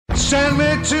Send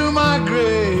me to my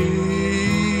grave.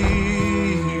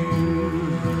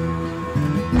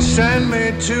 Send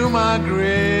me to my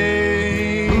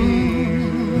grave.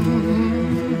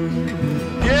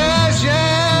 Yes,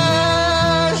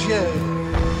 yes, yes.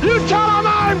 You tell them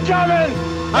I'm coming!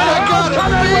 I Hell's gotta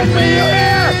coming be with me, you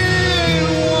hear?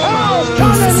 Hell's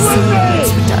coming with me!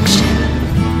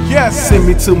 Yes, send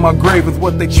me to my grave is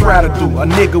what they try to do. A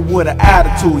nigga with an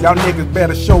attitude, y'all niggas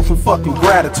better show some fucking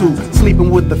gratitude. Sleeping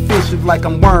with the fishes like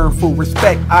I'm worm food.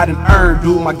 Respect I done earned,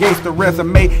 dude. My gangster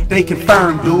resume, they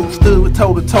confirm, dude. Stood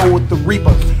toe to toe with the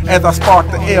Reaper as I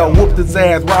sparked the L. Whooped his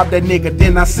ass, robbed that nigga,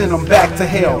 then I sent him back to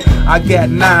hell. I got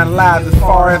 9 lives as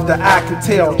far as the eye can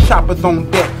tell. Choppers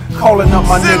on deck, calling up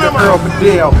my nigga Earl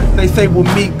Bedell. They say with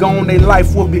me gone, they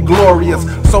life will be glorious.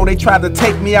 So they tried to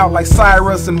take me out like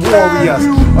Cyrus and Warriors,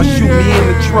 or shoot me in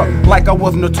the truck like I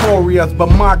was notorious. But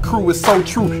my crew is so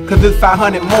true, cause there's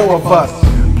 500 more of us.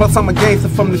 Plus I'm a gangster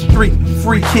from the street,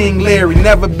 free King Larry.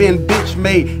 Never been bitch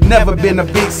made, never been a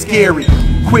bit scary.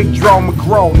 Quick draw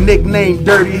McGraw, nickname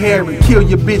Dirty Harry. Kill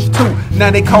your bitch too,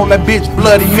 now they call that bitch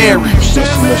Bloody Mary.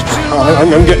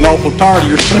 I'm getting awful tired of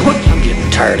your shit. I'm getting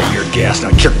tired of your gas.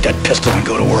 Now jerk that pistol and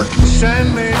go to work.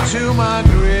 Send me to my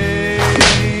grave.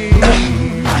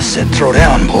 I said throw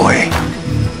down, boy.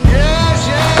 Yes,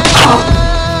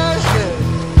 yes, yes.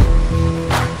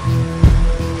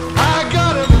 I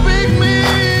got a big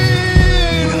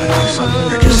mean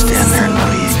woman. Or just stand there and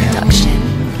believe.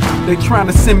 They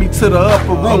tryna send me to the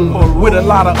upper room with a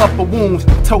lot of upper wounds.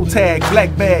 Toe tag,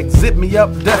 black bag, zip me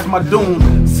up, that's my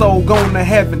doom. Soul going to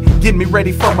heaven, get me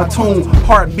ready for my tomb.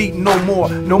 Heart beating no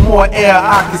more air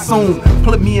I consume.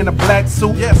 Put me in a black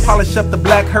suit, polish up the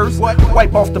black hearse,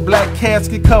 wipe off the black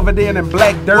casket covered in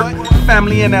black dirt.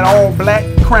 Family in that all black,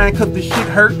 crying cause the shit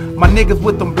hurt. My niggas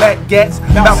with them black gats,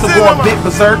 about to go a bit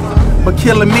berserk. But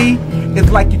killing me,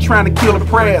 it's like you trying to kill the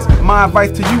prayers. My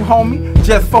advice to you, homie,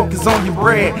 just focus on your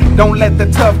bread. Don't let the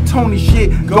tough Tony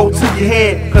shit go to your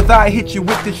head, cause I hit you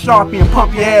with this Sharpie and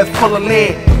pump your ass full of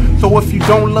lead. So if you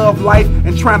don't love life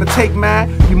and trying to take mine,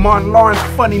 you Martin Lawrence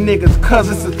funny niggas, cause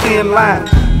it's a thin line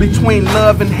between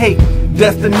love and hate,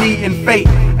 destiny and fate,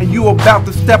 and you about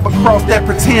to step across that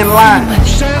pretend line.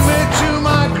 Send me to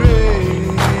my grave.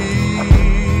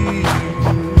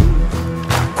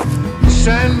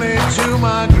 Send me to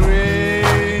my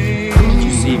grave. Did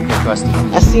you see him get busted?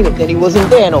 I seen him, then he wasn't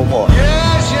there no more.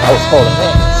 Yes, yes, I was holding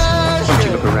hands. Why don't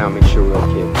you look around, make sure we're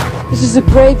okay? This is a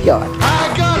graveyard.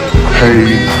 I got a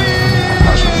Pain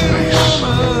has a face.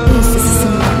 This is a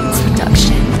Civilians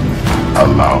production.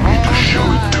 Allow me to show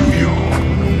it to you.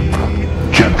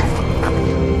 Gentlemen,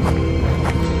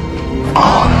 I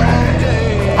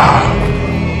am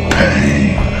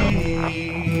pain.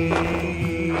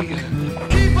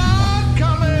 keep on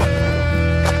coming.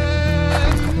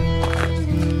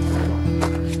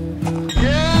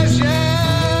 Yes,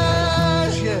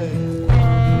 yes, yes.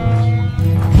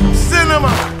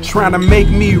 Cinema. Trying to make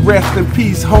me rest in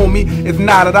peace, homie, it's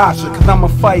not an option. Cause I'ma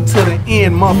fight to the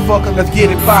end, motherfucker, let's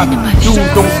get it poppin'.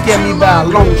 Dudes don't scare me by a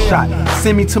long shot.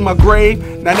 Send me to my grave,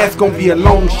 now that's gonna be a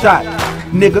long shot.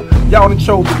 Nigga, y'all done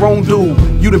chose the wrong dude.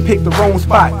 You done picked the wrong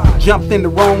spot, jumped in the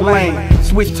wrong lane,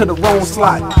 switched to the wrong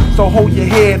slot. So hold your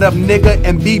head up, nigga,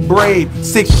 and be brave.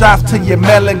 6 shots to your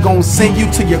melon, gon' send you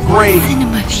to your grave.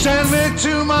 Send me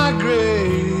to my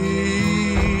grave.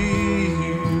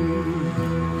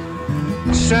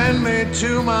 Send me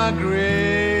to my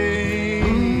grave.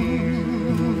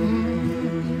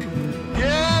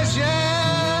 Yes,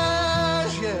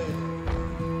 yes, yes.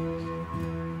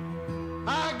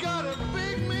 I got a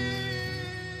big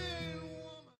mean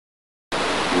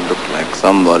woman. You look like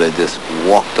somebody just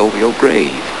walked over your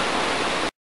grave.